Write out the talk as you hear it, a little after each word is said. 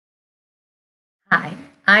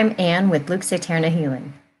I'm Anne with Luke's Eterna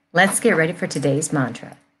Healing. Let's get ready for today's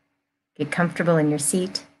mantra. Get comfortable in your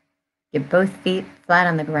seat. Get both feet flat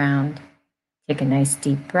on the ground. Take a nice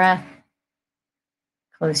deep breath.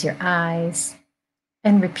 Close your eyes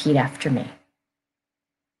and repeat after me.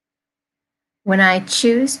 When I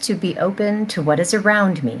choose to be open to what is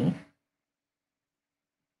around me,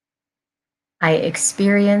 I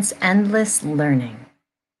experience endless learning.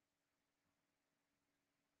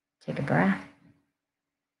 Take a breath.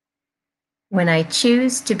 When I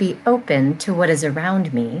choose to be open to what is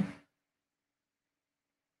around me,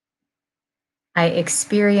 I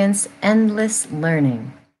experience endless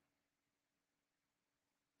learning.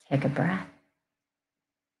 Take a breath.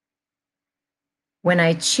 When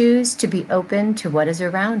I choose to be open to what is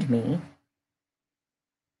around me,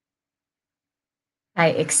 I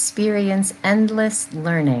experience endless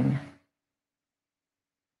learning.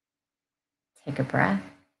 Take a breath.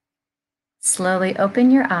 Slowly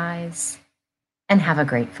open your eyes and have a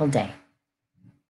grateful day.